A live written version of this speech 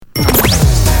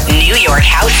New York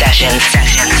House Sessions.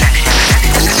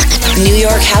 New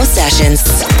York House Sessions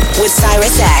with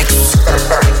Cyrus X.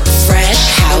 Fresh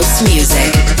house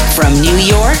music from New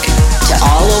York to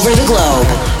all over the globe.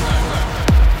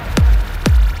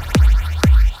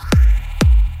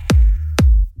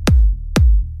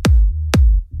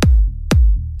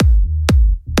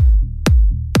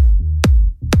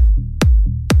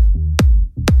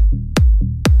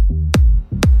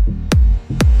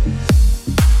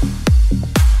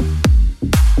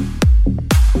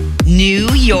 New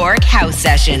York House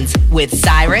Sessions with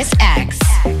Cyrus X.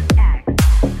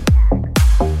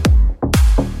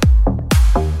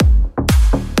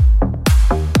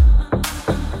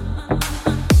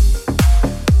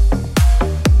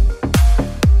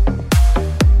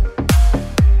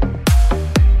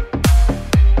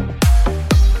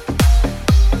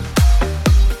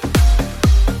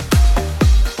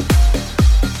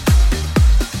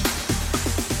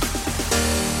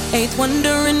 Eighth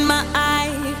wonder in my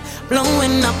eye,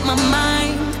 blowing up my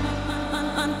mind.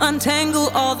 Untangle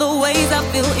all the ways I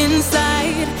feel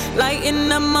inside,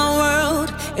 lighten up my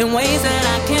world in ways that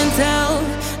I can't tell.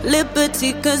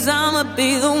 Liberty, cause I'ma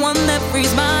be the one that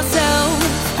frees myself.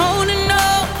 Holding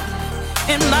up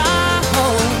in my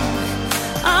home,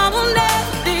 I will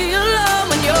never be alone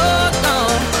when you're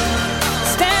gone.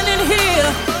 Standing here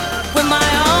with my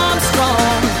arms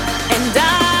strong, and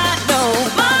I know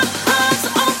my heart's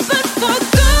open for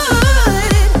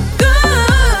good,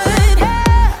 good.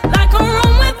 Like a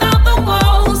room without the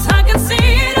walls, I can see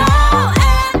it all,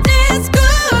 and it's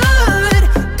good,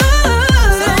 good.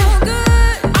 So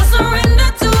good. I surrender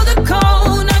to the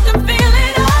cold, I can feel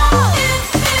it all. It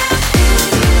feels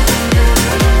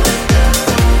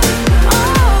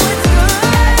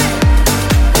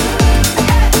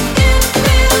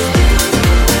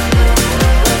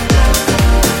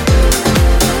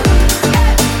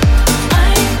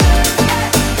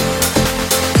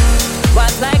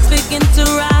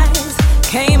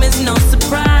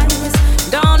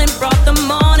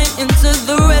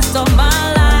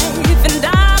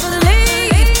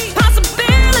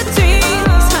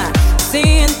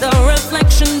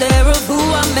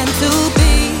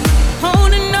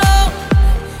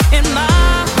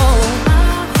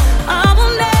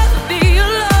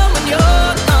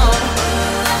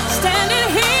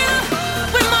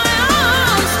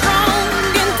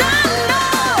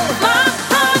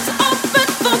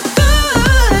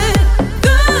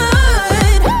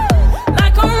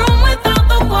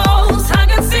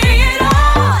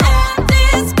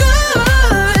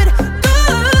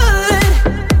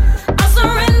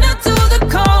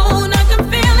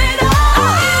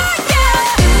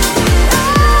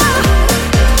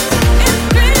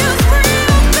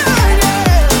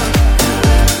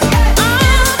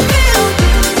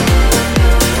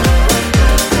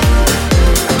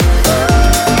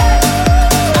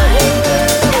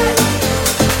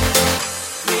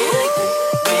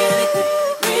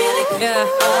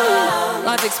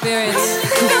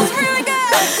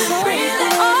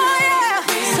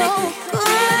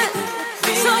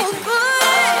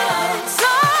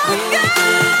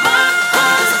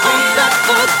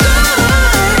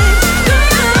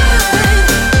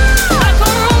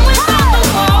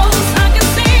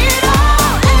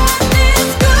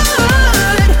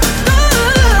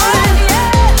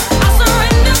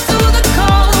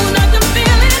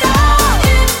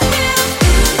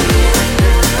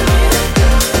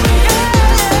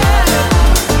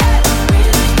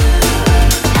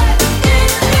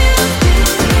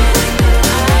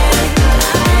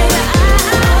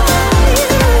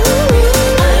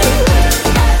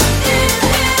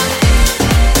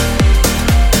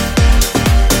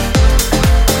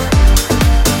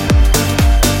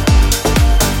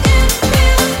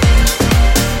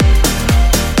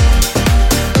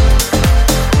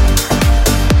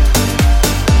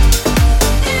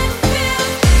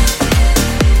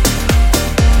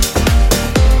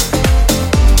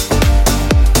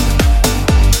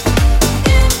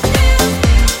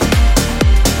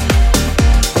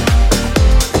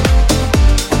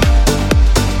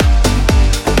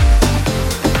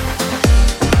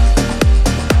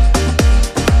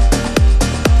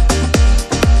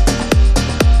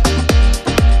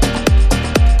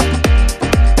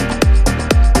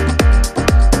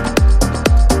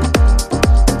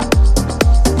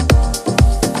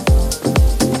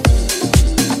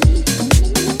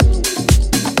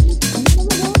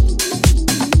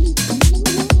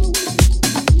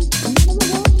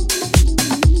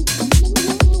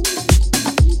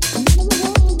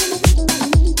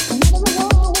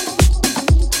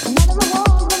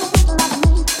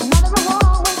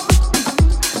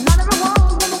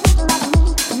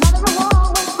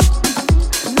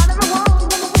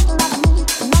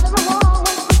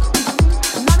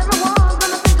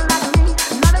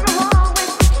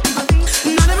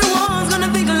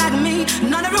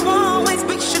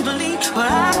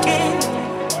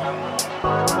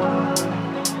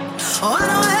Oh, I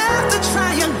don't have to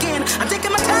try again. I'm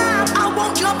taking my time. I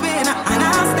won't jump in, and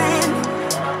I'll stand.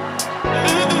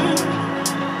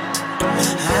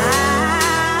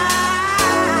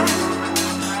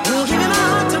 I won't give you my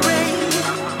heart to break.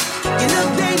 You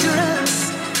look dangerous.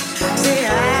 Say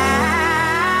I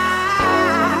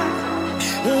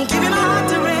won't give you my heart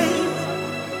to break.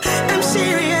 I'm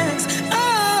serious.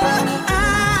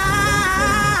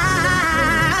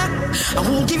 I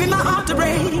won't give you my heart to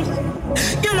break.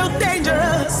 You look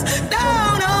dangerous. No,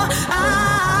 no, I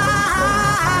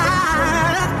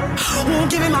won't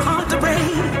give you my heart to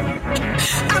break.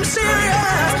 I'm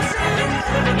serious.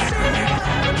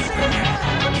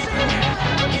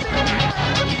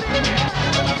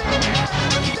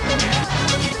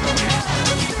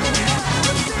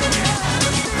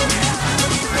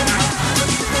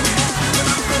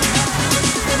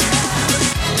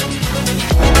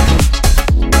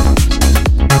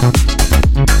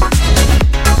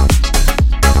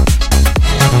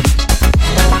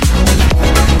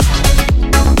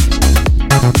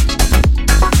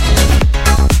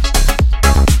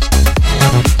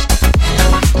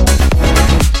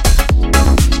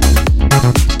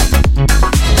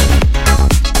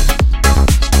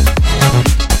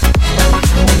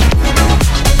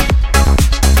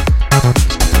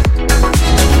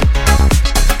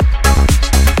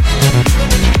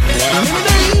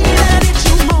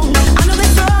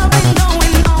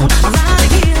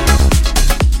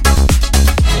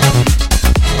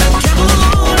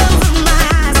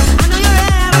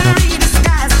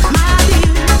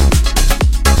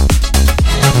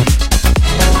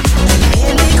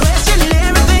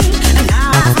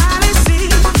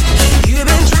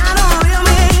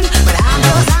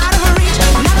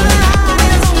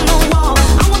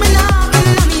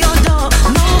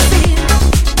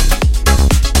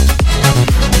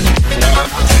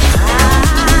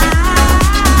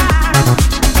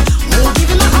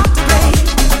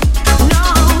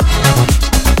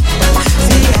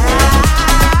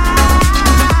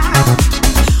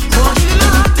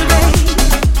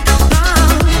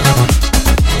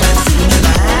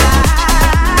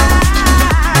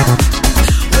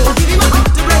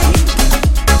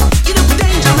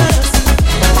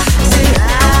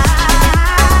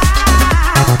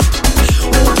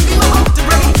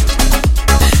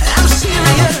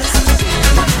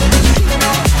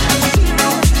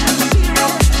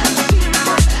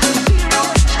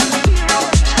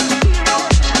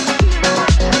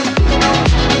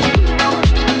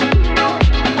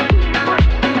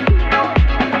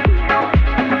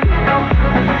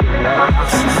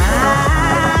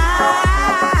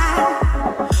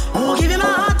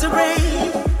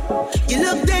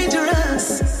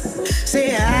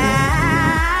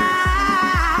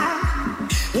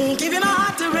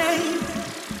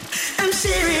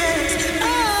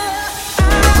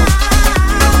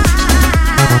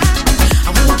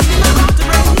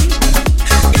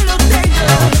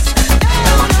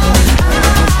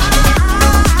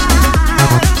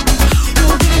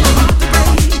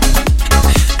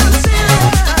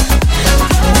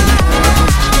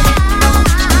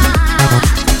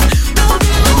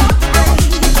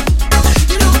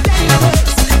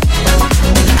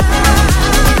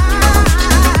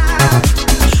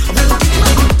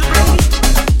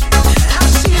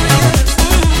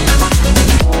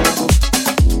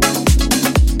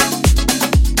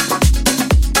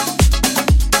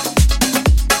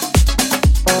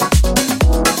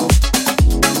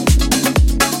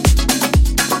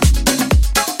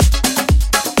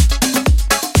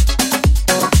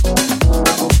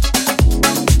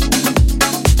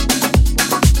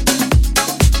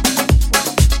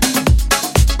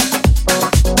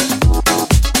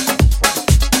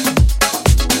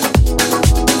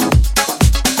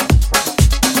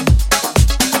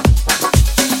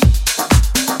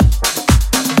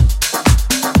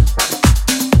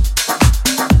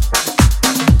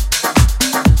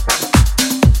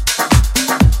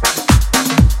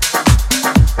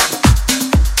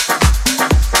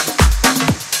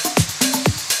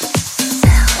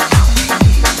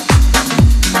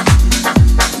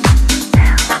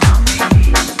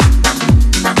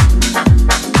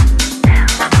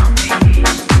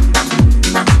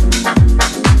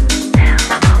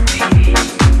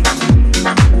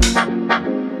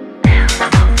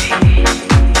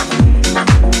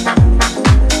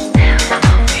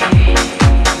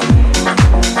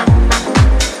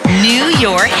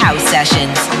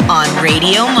 Sessions on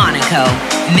Radio Monaco,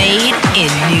 made in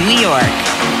New York.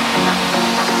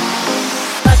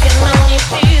 I can only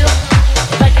feel,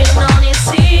 I can only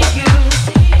see you.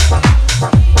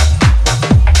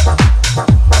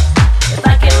 If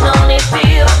I can only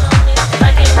feel, if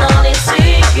I can only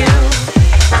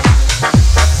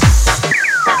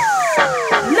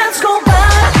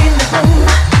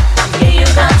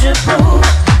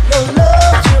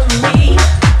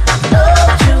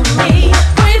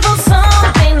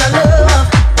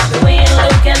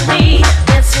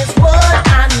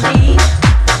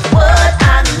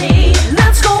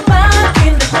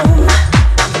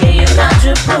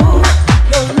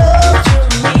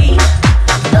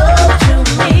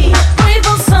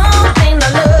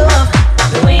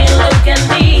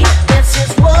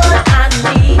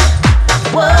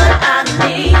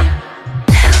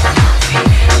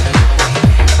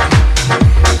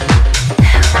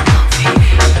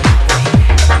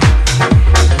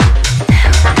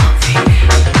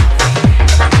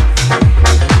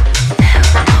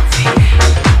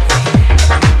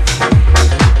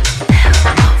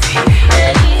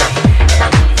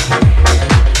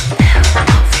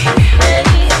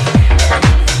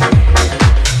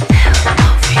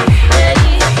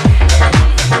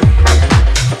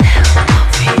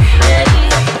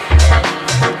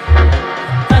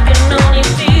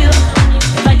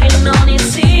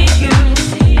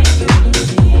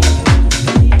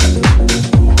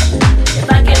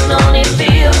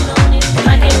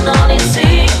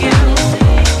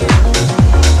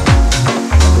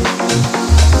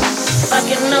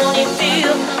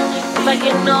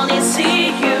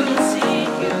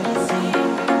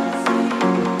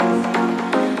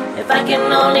I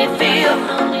can only feel,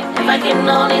 if I can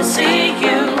only see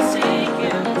you.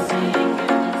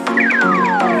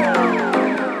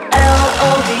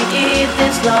 L-O-V-E,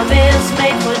 this love is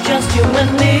made for just you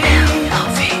and me.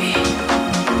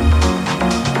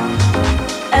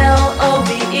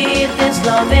 L-O-V-E, this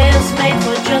love is made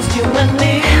for just you and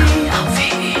me.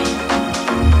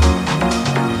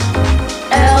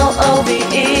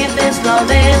 L-O-V-E, this love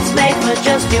is made for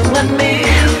just you and me.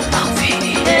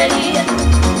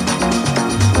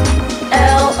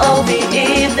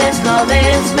 L-O-V-E, this love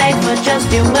is made for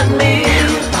just you and me.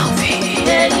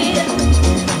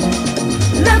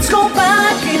 Let's go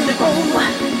back in the room.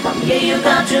 Yeah, you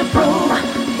got to prove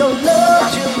your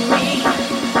love to me.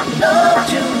 Love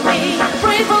to me.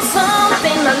 Pray for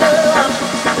something I love.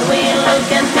 The way you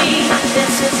look at me,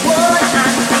 this is what I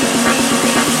need.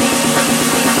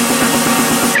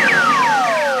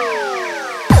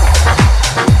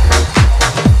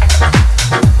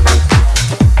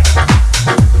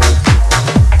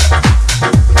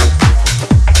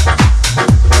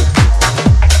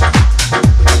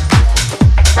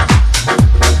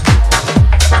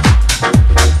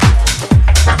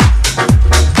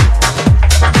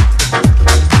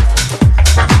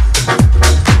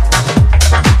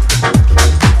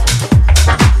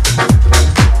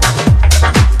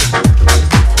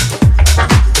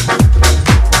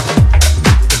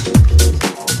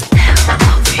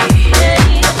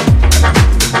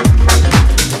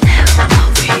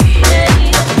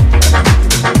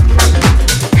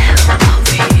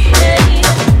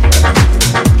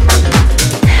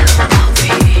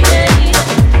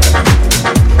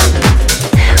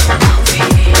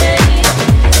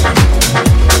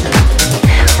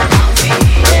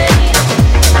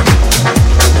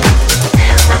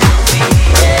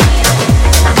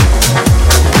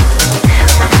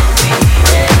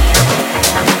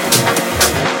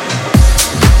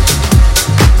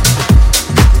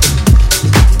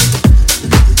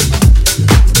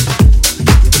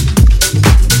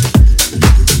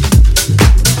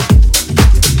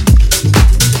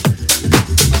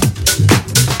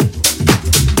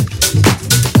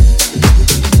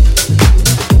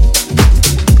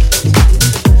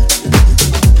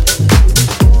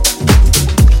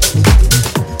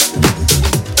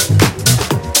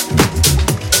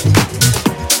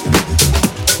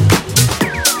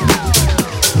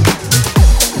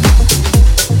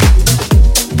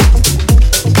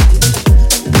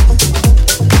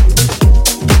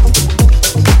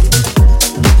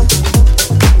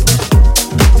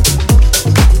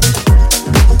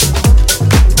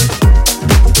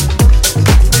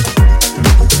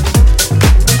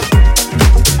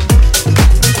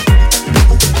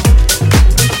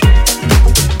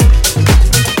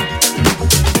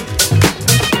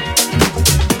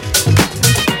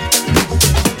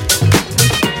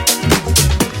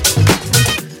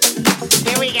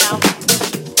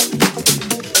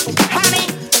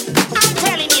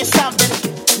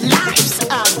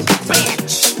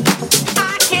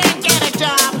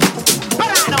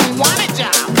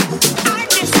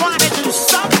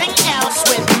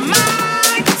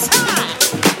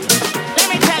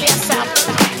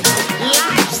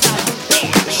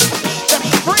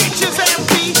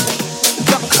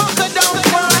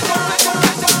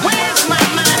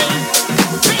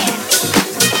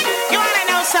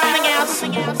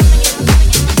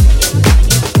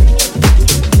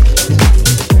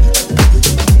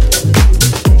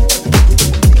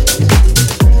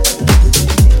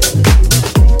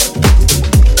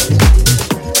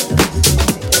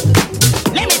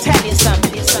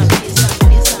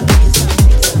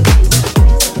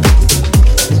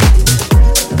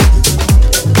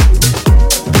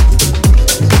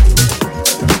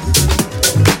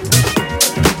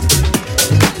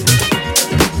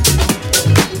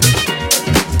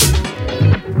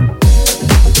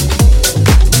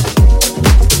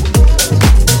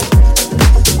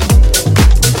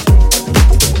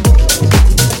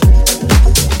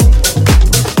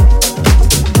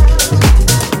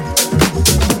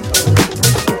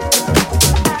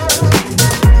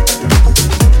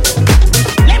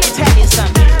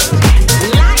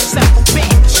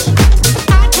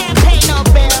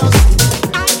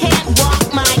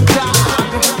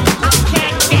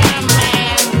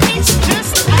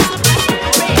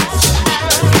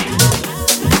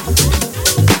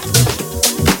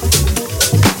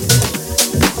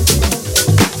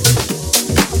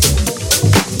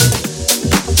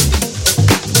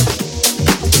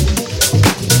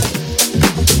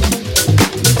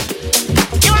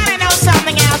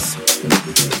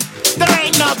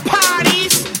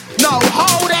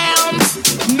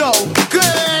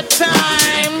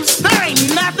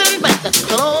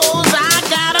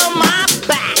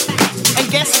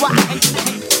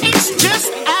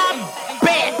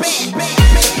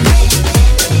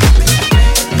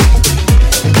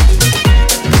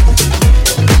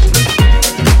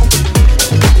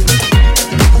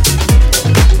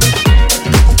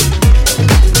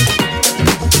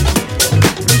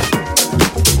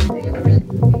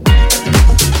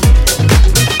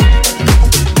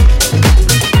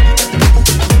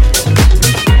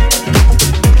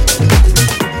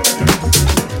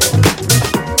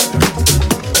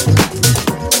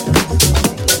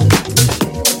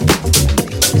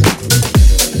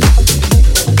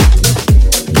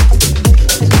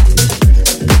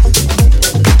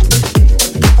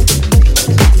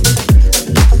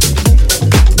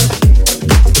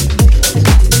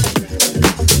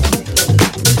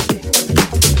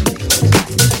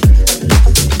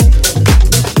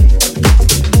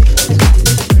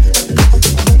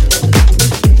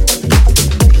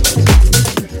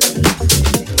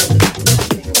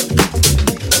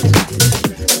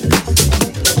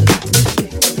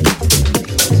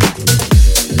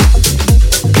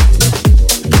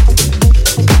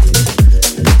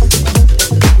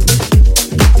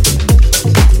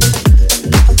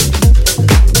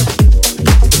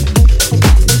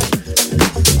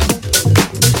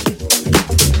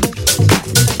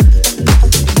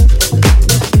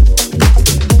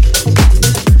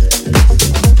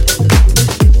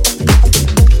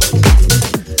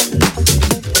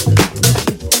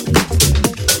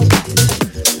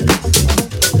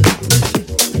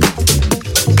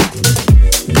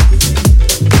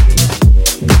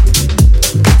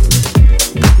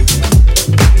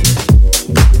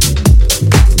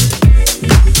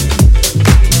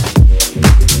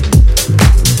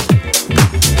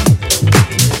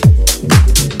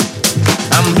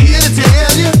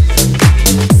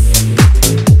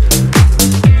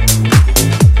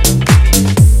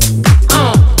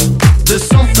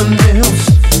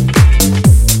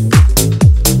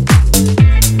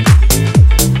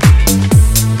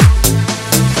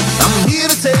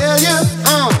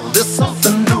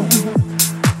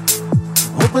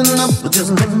 but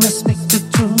just let me speak the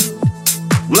truth.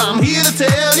 Well, I'm here to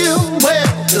tell you, well,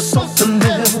 there's something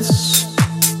else.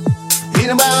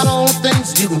 Ain't about all the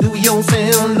things you can do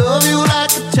yourself. Love you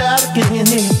like a child again,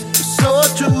 yeah, it's so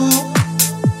true.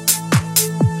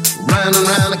 Round and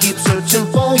round I keep searching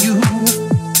for you.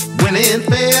 When it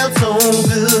felt so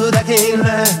good, I can't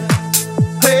lie.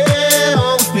 Hey,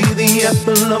 always be the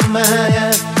apple of my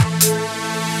eye.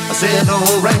 I said,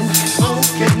 alright,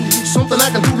 okay. Something I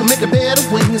can do to make it better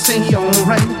when you say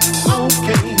alright,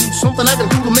 okay. Something I can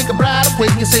do to make it brighter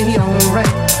when you say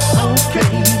alright,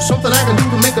 okay. Something I can do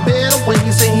to make it better when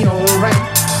you say alright,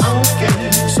 okay.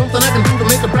 Something I can do to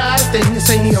make it brighter when you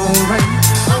say alright,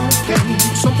 okay.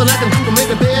 Something I can do to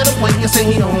make it better when you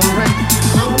say alright,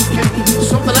 okay.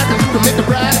 Something I can do to make it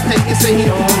brighter when you say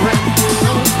alright,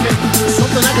 okay.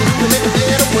 Something I can do to make it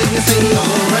better when you say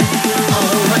alright,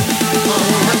 alright,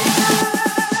 alright.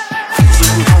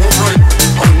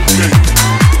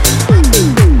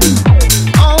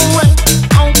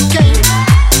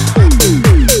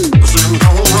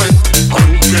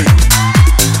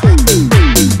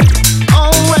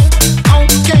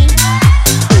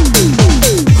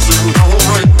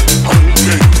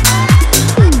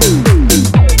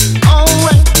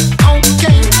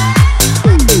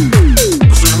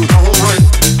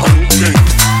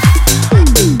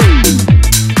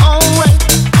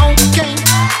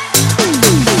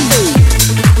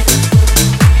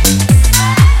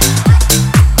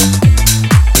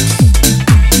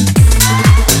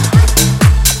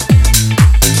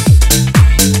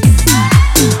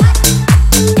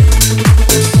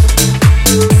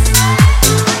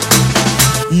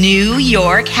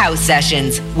 House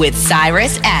Sessions with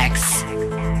Cyrus X.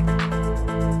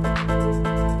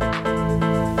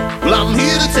 Well, I'm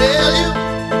here to tell you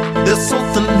there's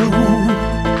something new.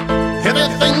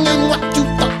 Everything ain't what you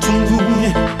thought you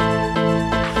knew.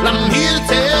 Well, I'm here to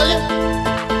tell you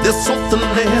there's something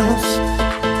else.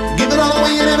 Give it all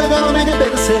away and never gonna make it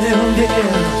better self, yeah.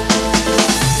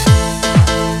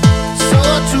 So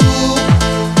true.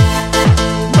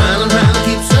 Round and round I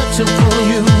keep searching for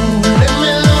you. Let me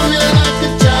love you like a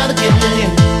child again.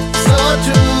 So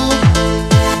true.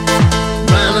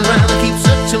 Round and round I keep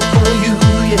searching for you,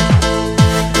 yeah.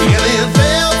 Yeah, it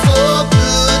felt so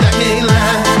good I can't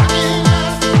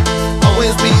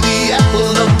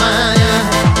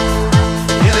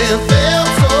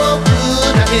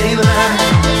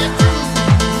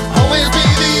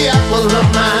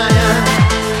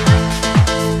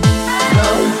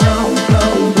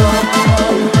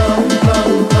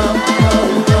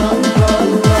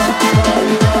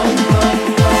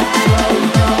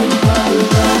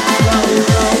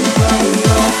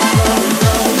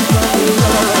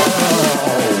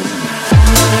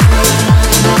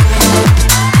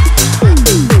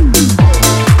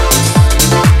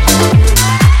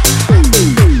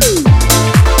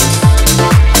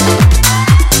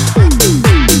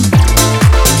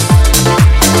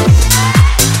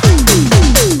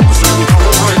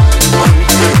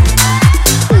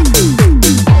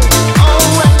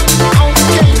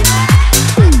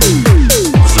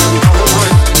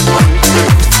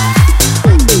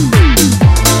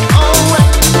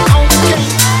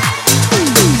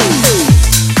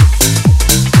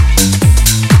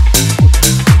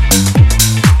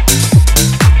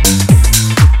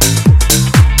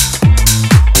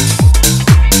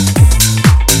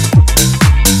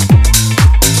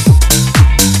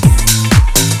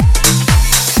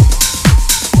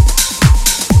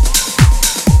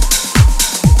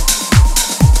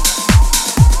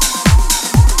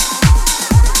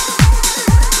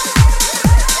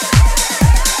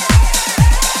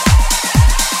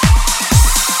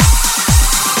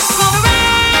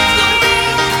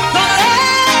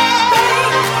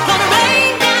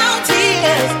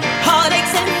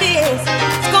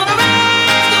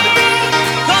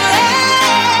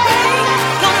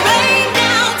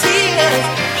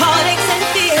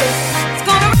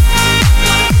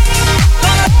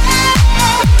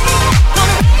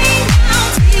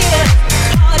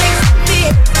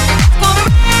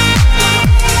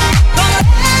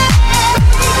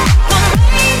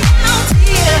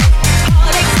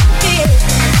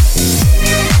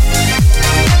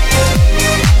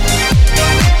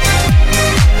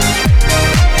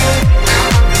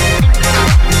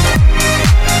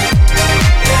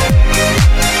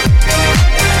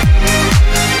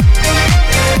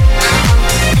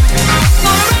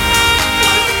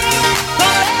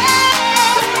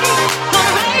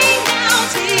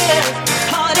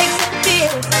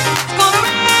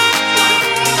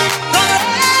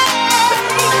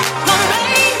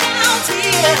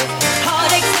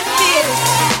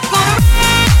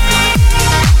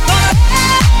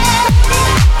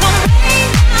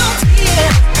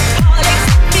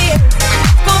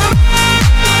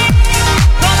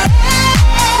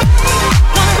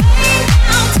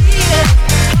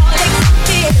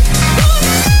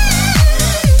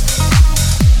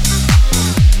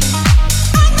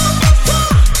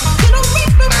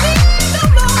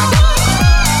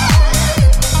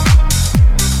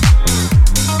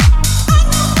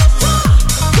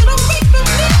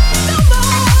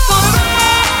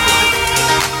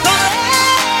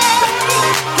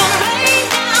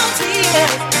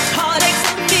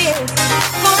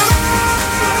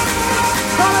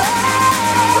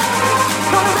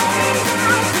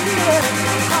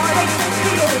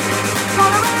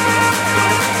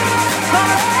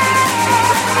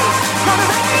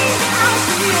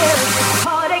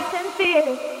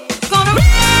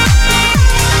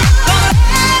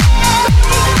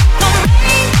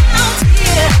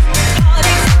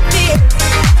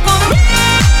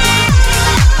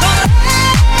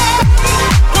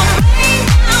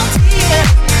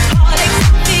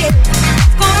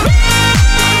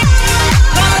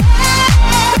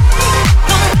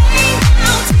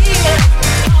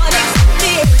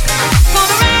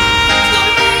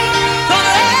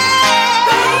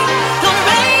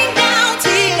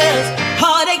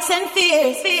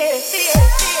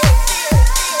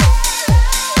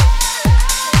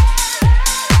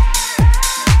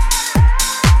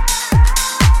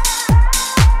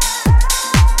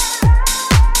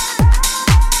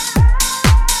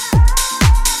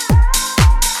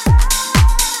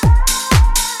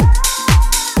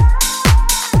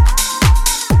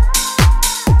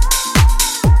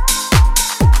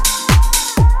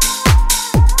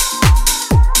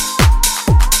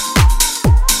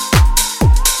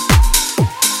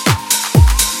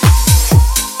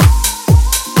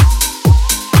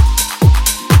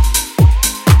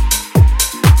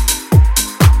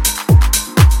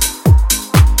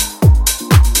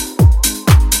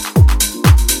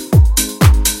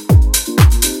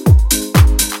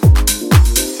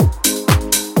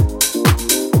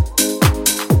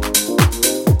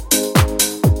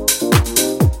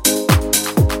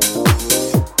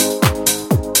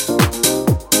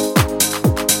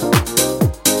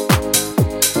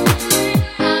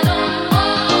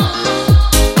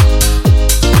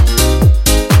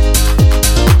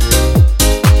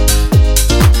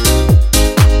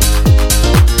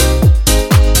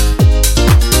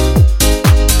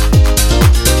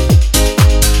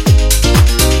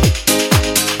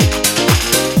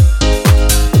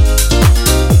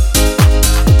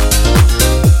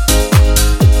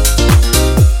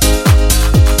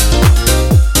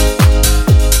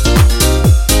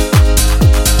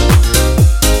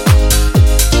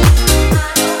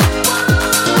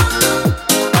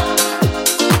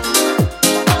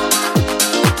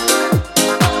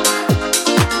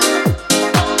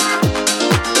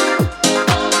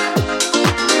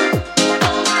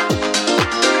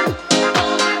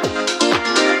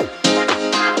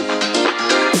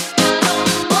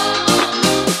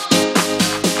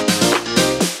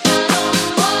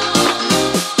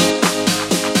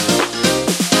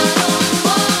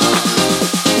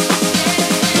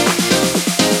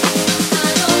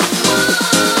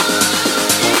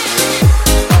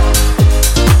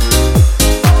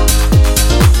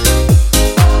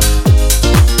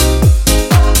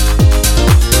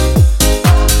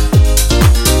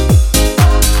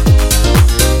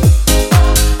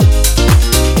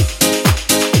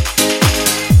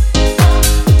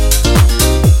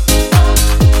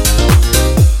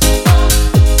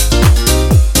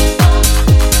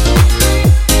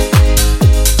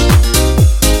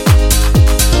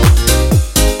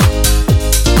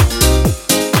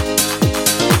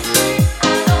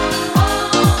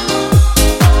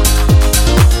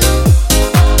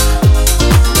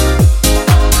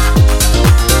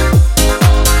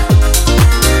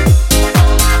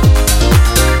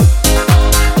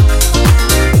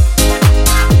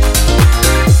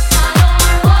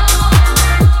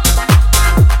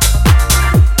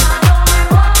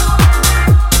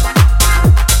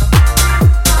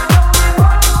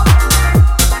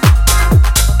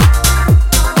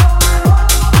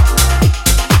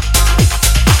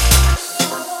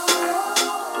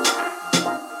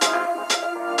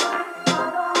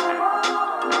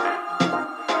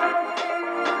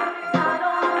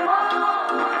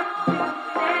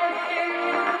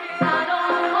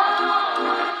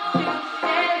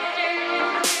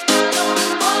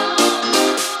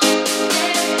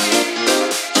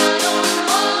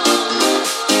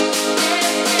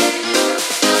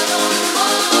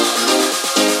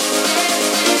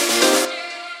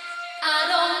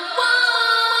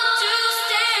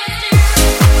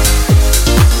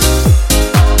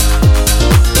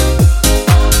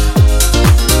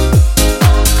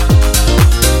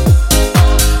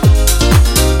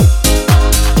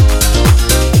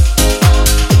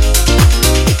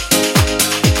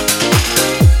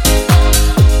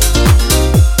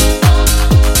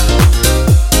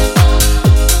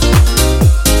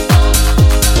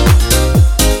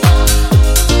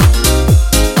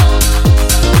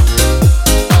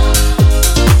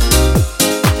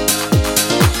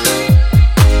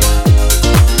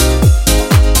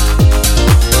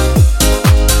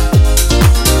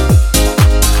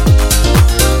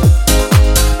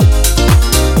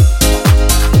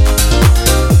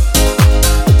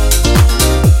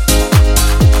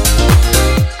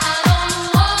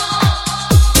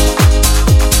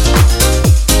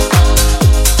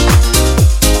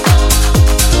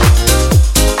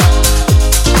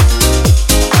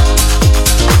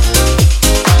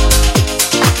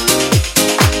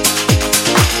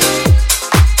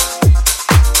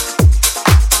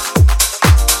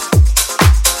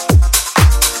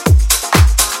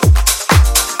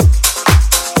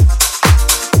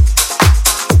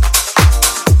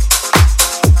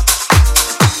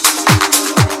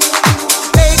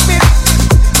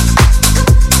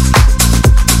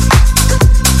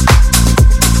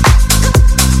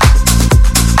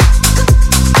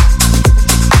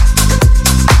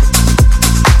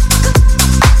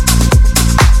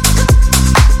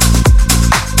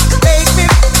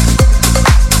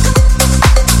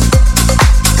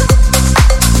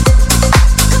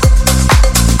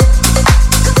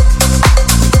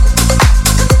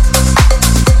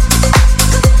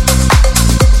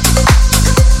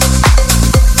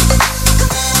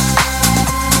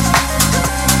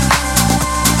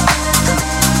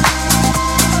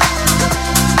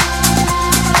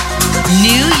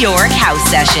York House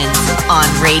Sessions on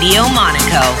Radio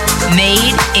Monaco.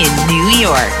 Made in New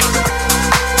York.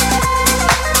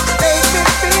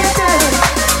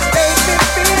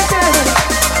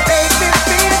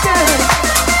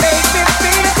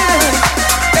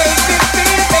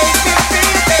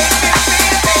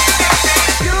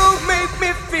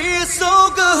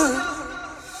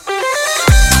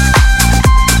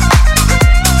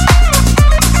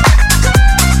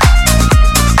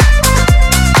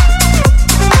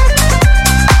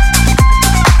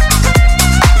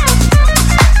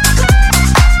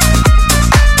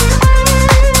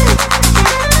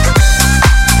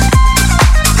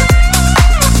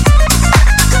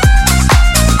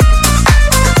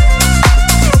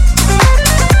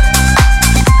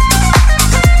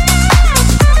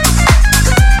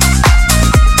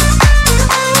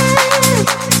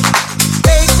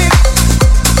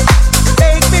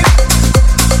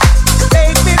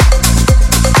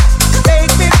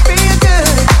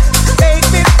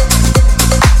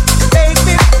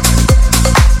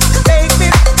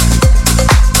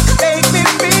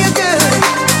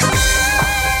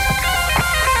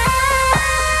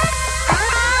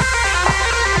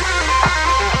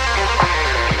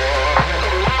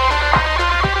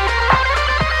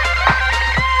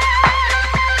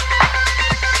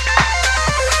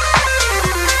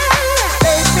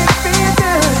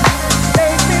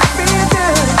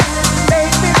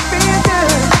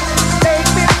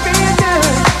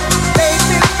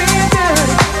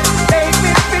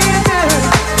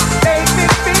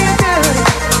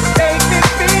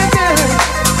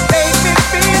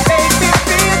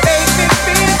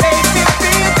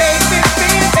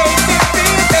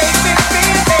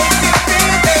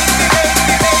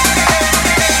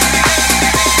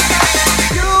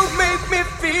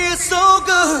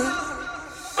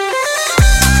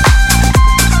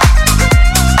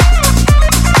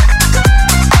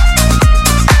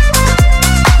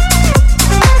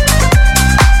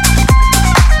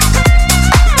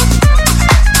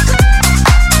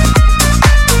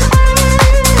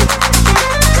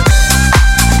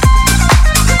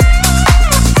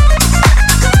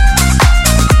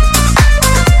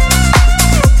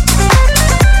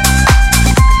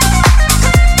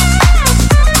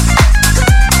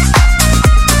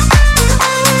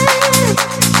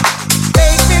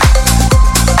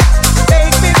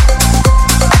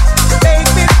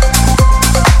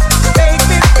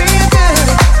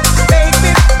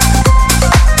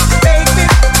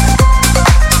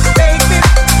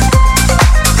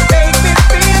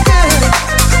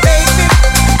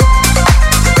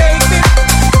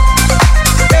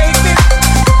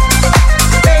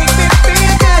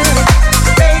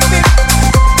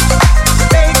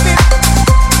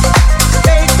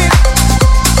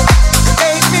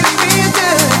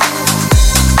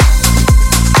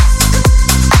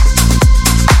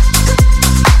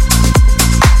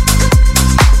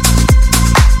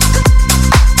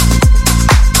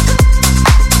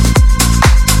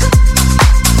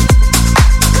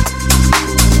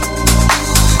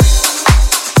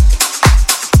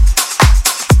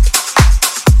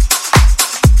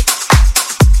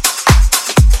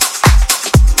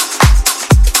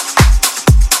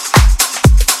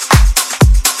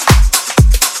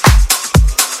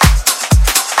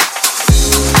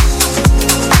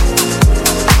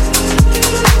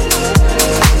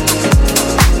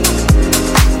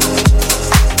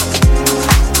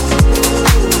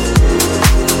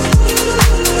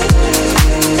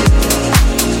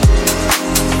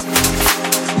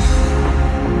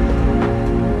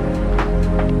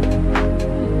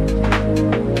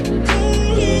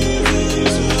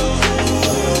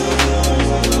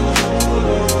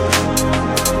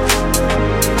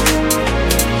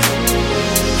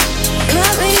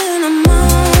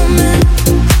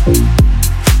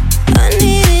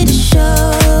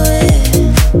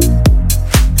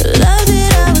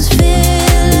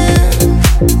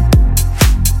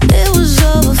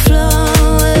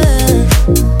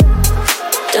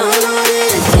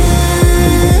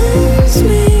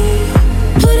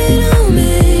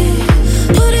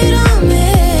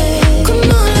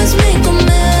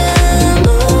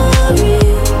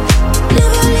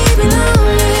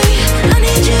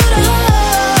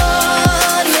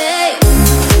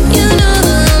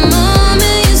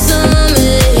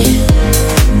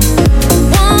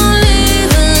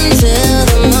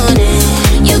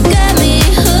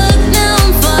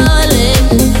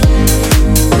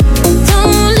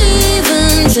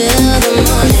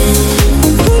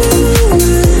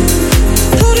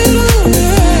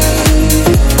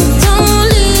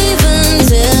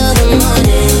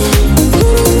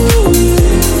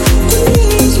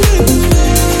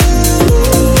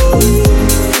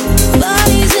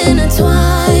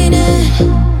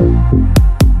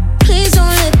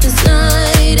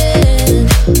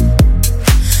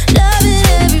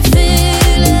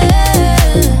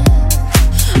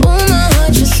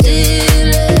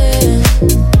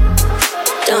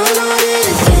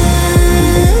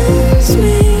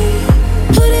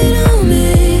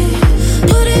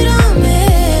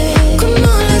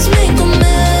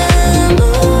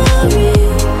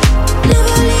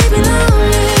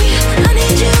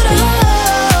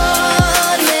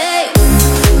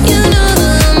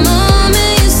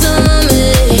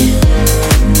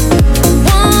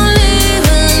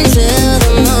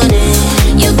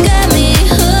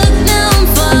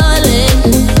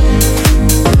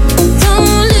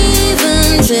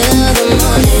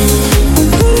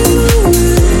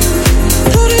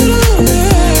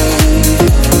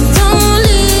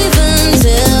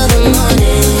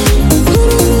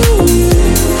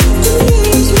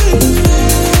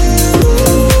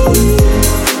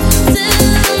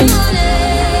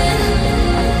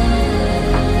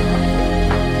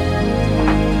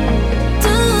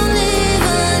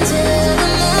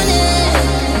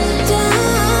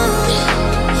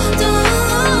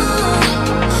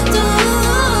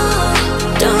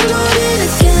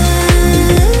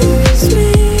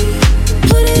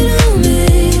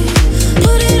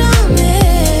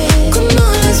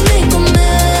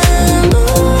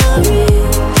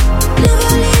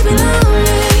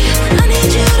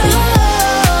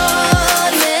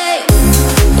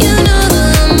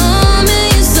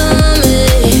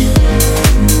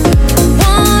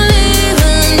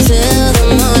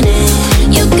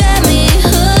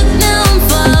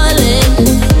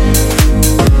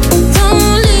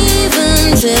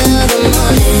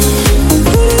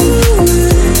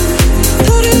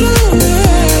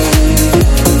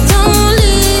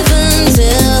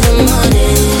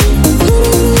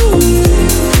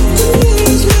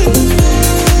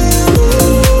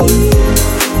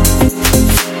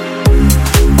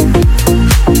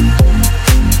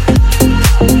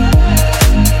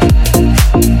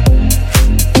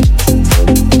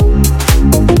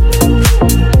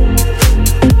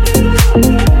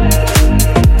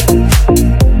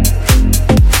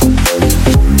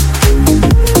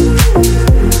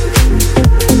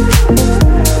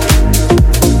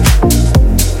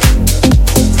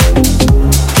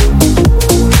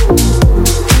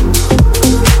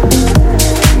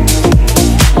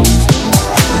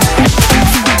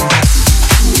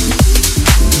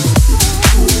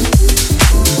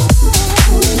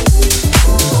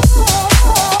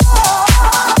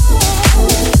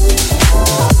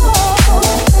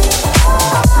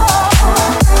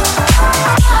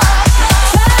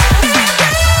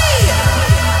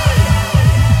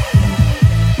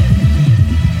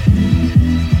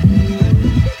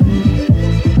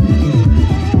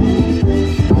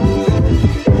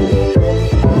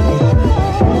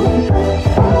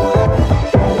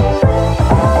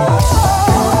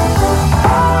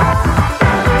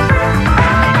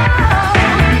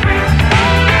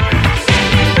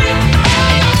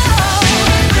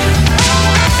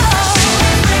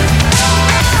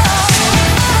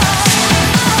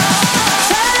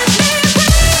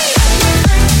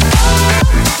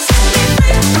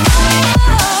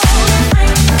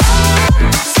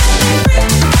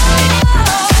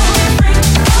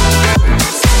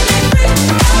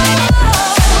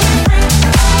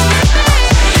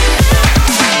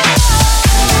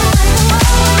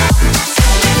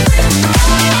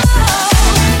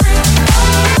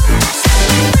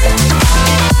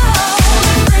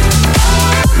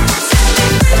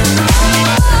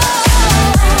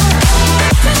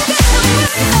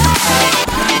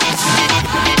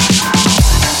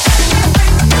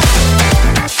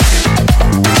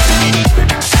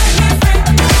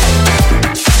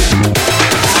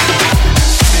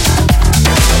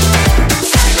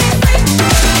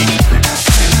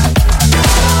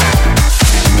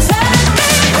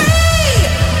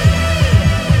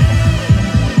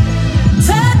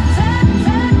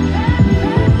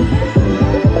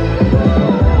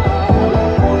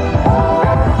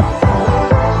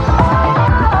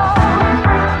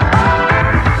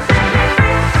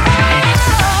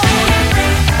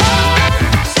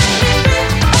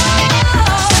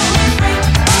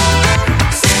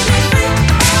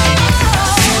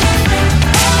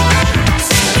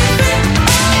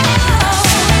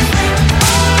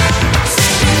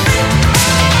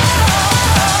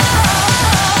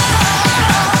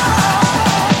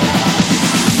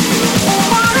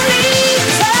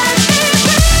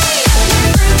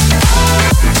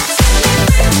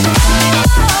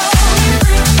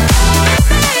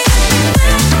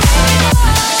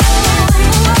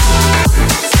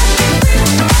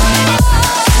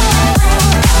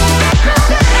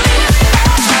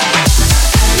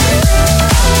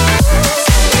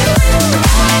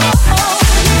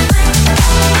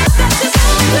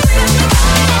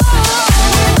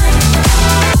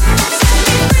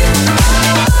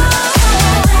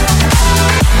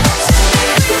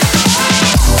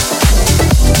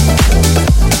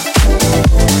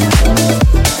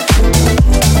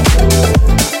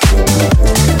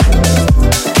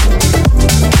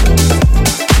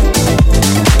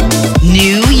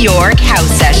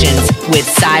 Sessions with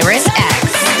Cyrus X.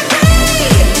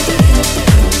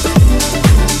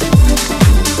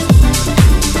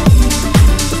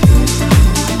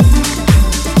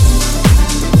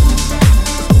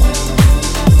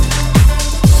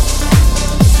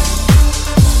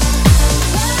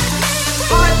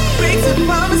 Heartbreaks and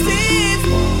promises,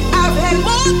 I've had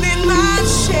more than my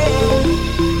share.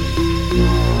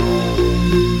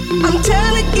 I'm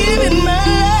tired of giving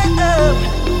my love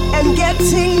and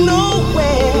getting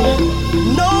nowhere,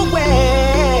 nowhere.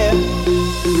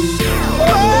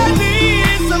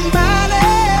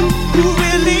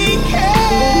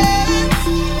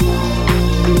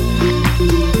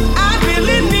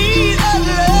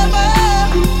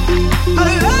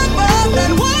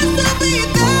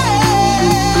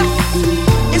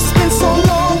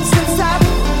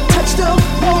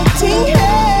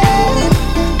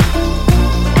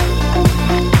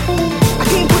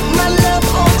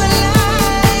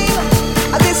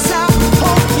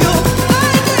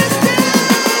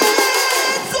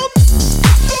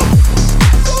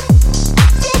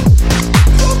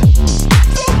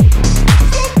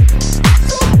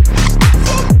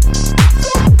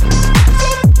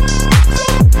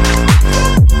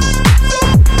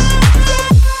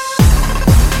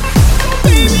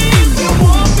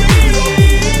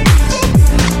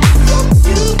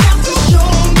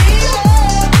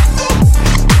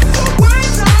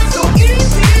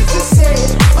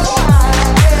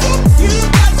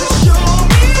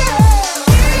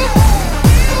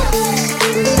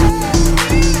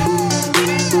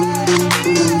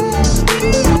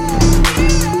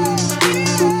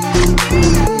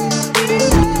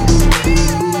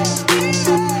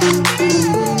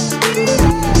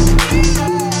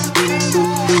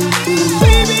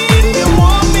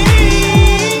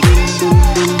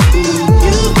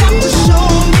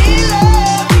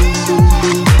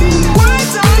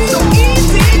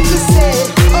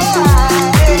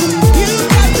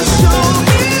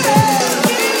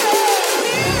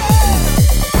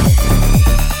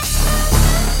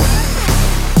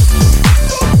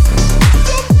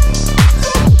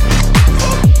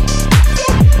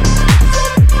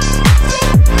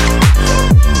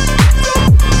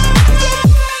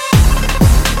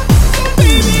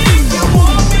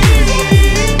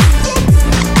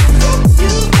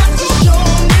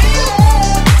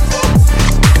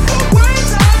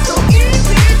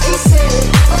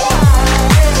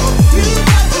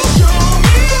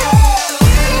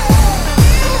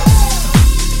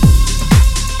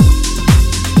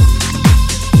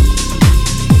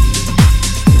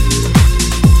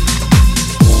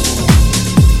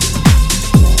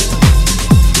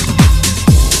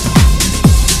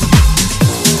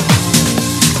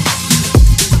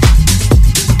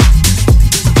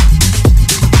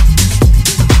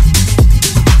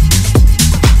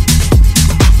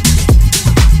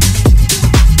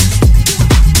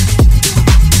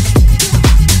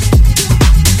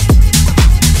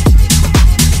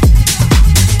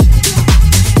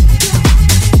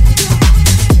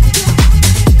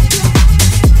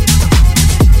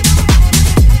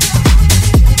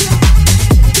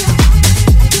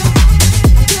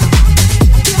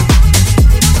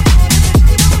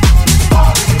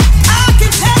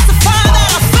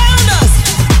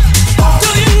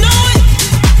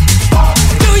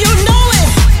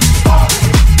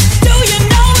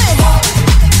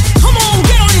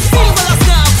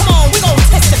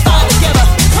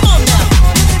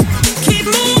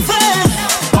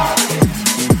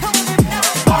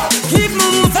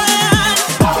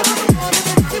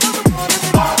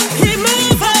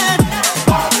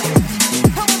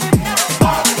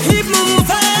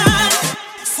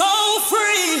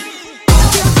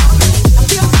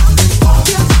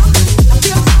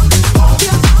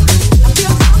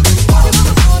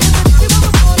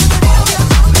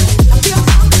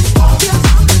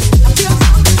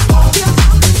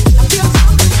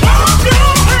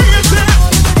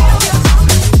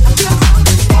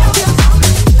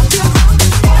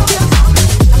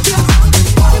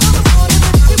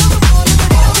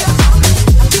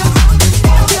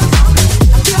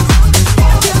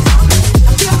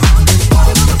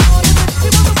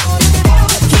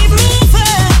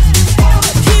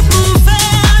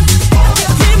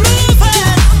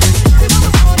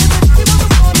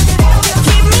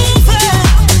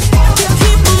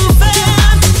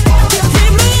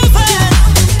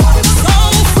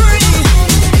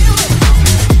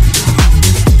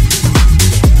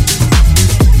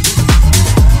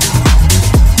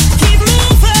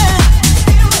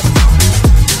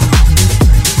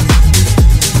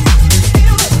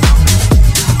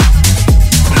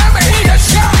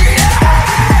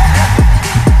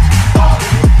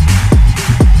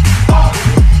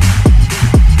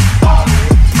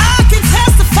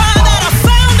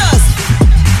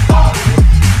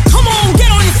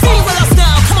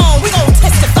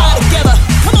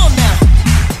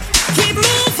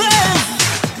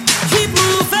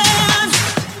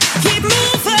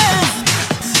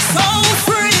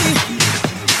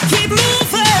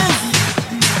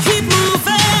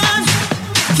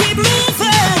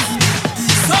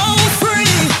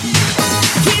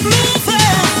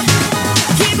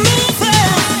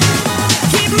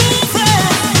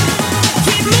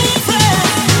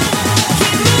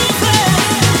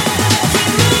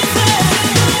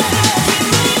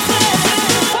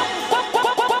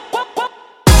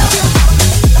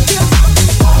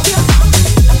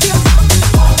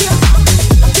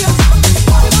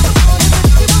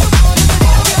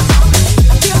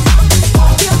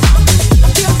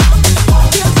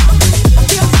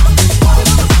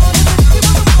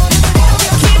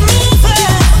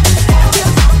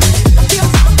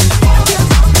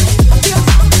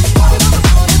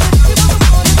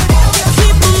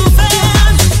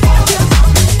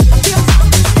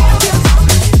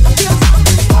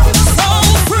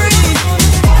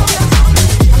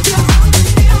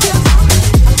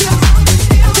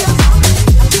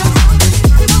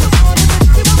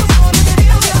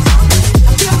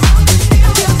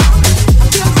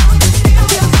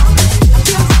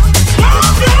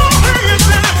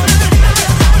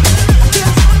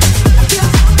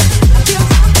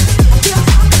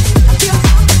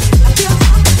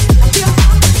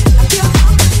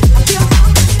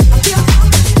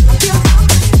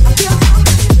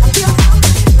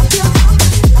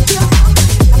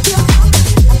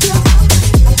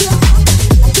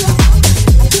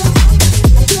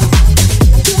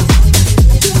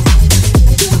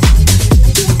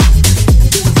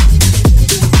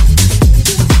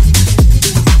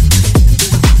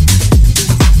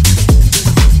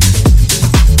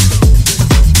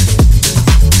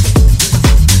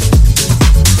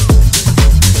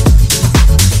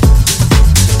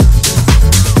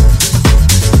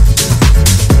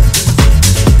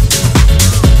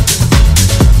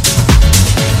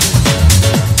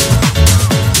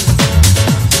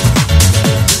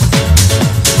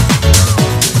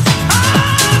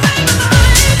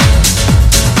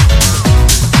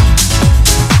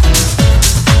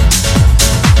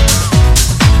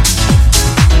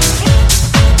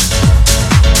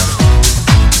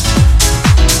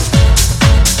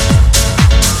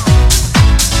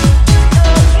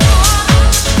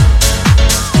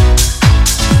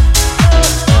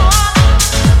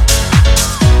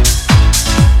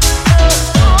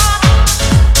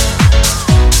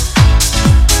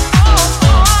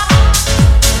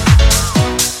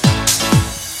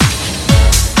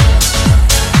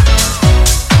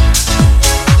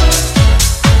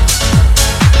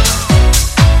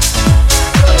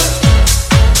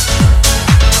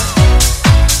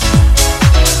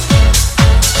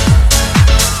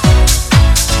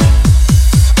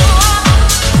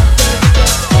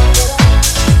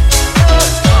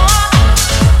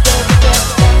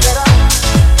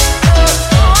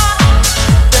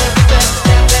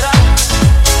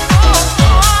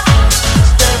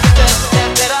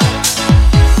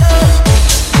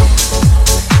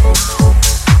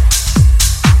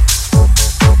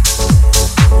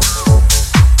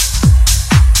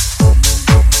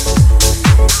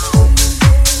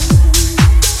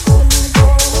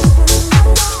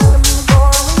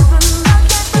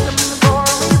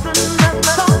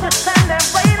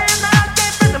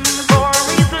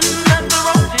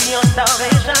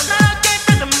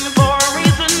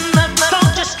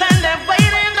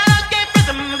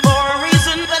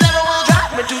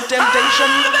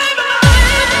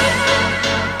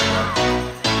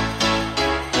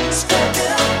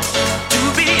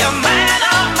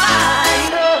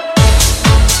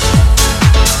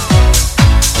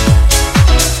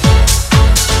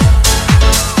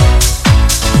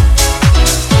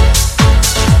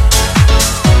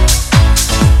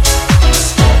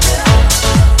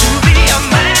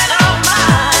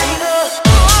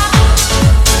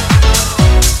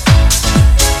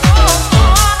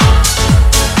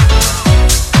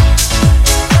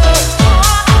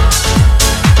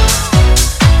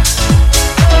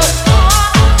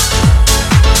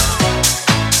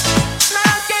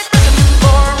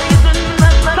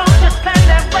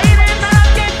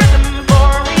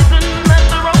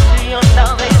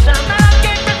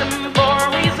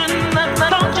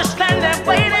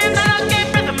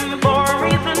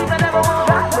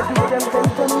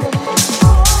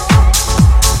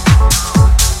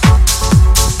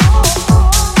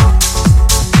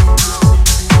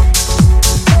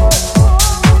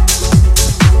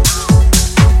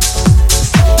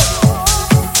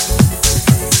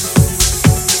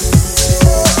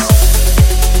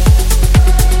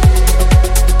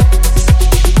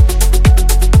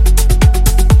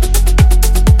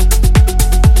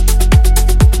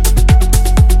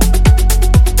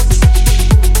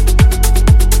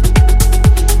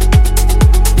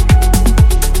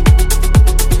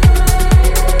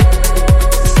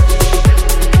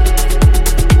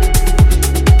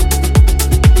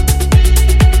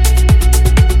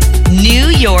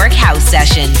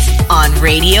 Sessions on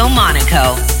Radio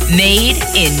Monaco, made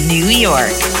in New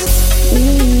York.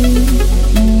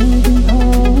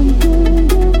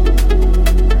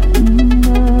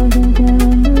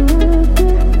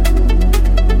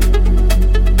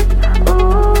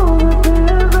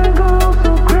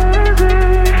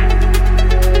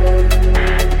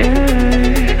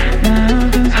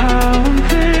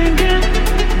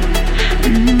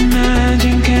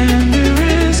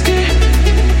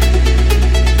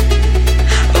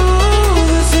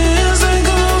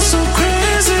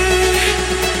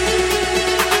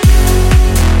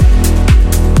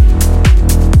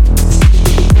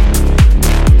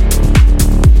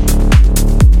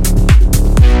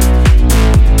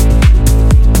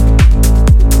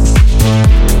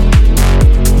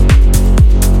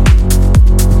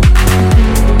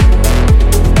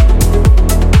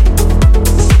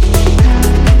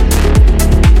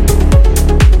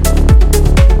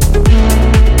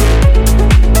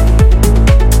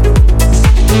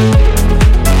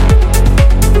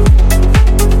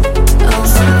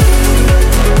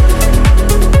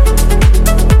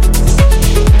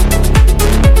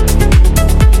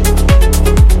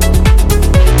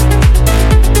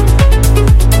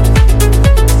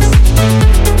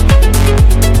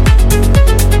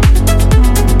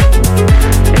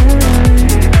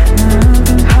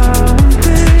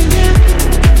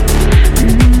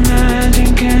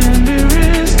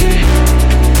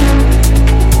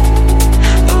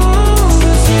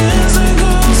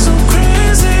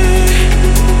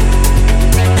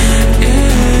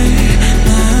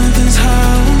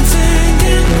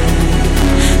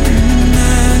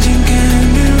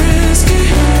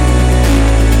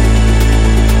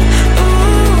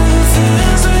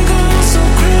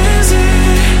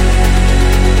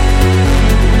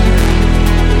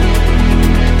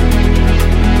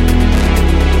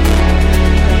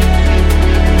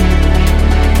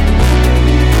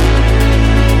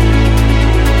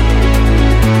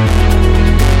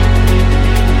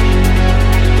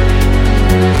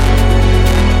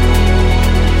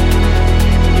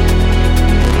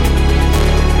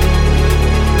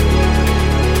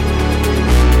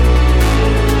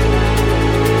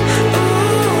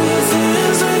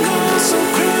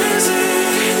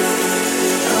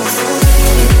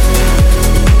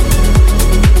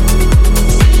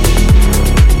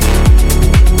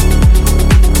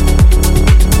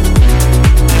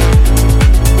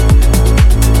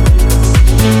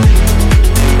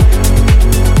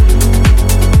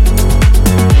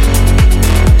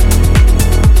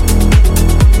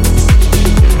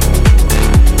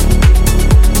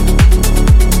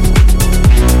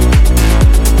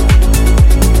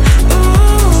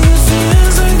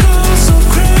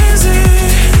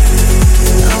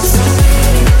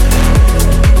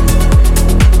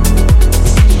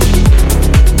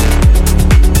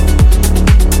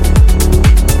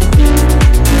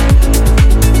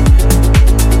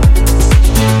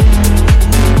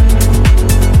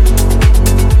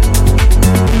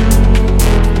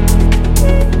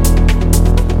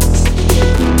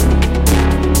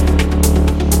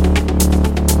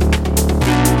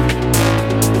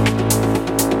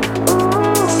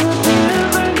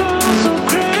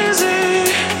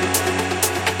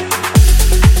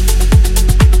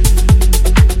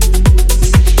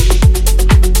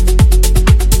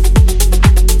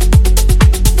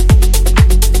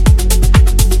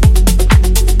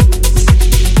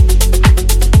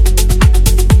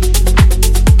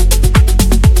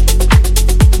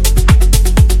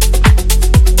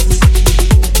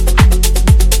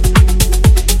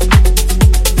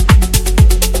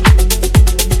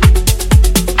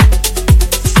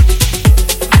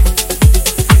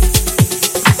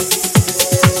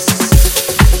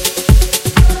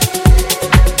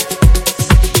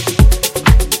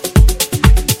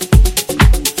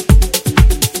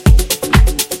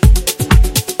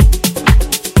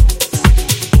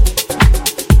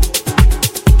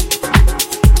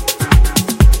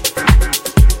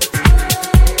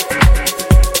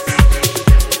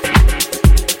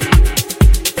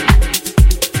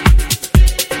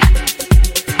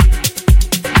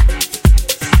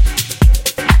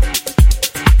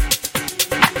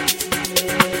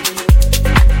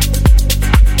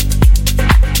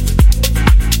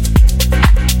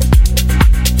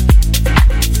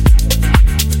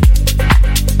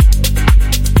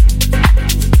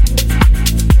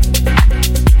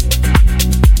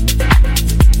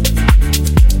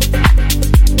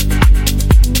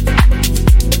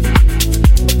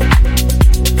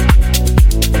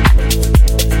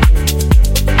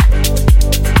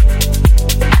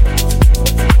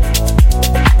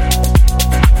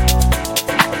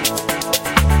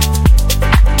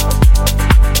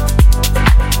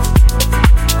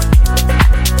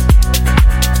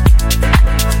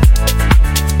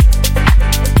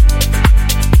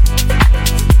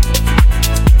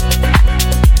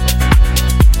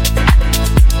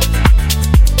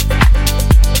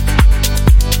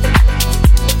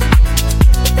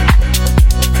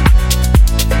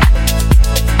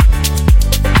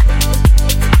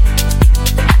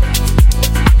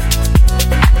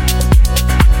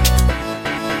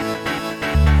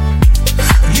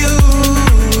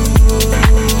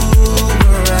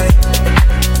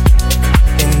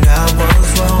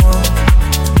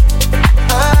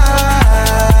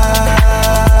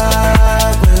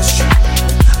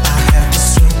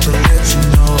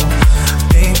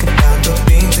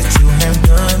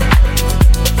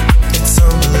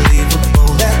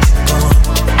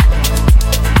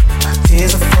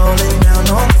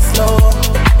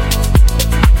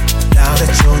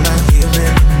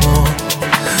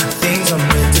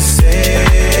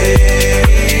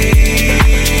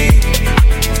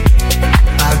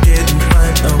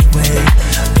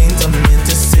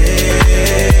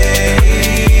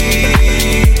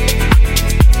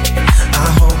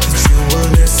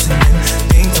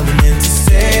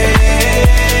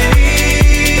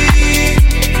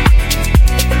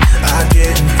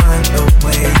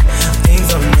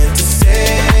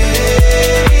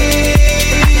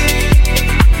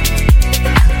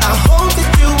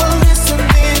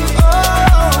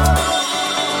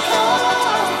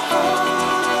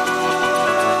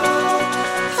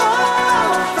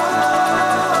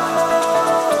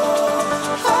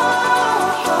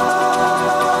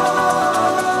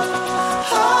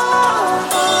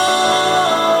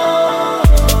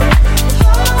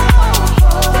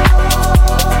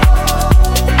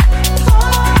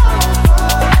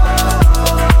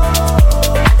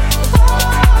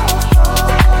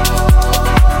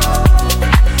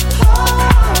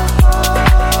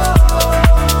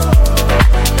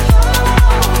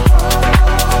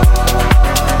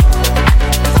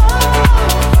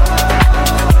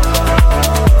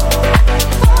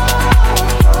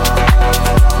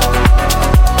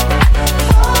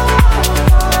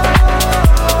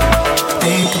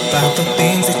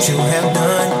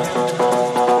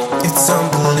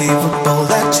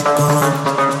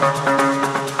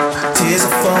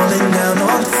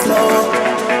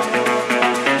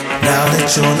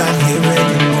 but you're not here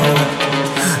anymore.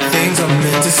 Things I'm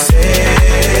meant to say,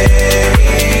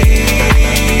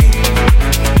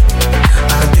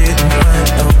 I didn't find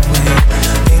a way.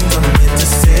 Things I'm meant to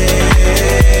say,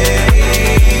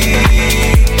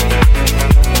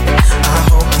 I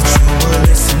hope that you were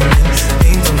listening.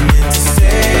 Things I'm meant to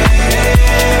say,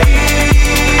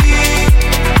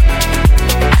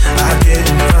 I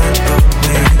didn't find a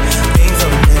way. Things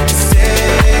I'm meant to say,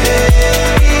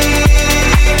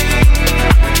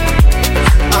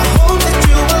 I hope that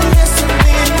you were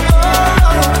listening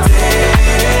all day.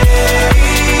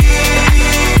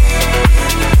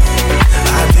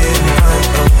 I didn't find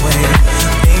a way.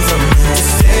 Things I'm meant to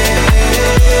say,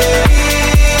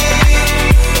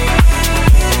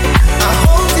 I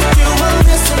hope that you were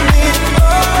listening.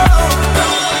 Oh,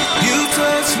 you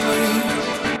touched me.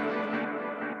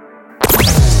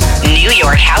 New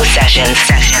York House Sessions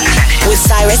with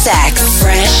Cyrus X.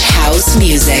 Fresh house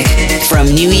music from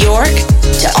New York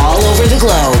to all over the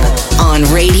globe on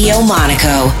Radio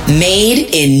Monaco. Made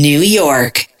in New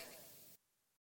York.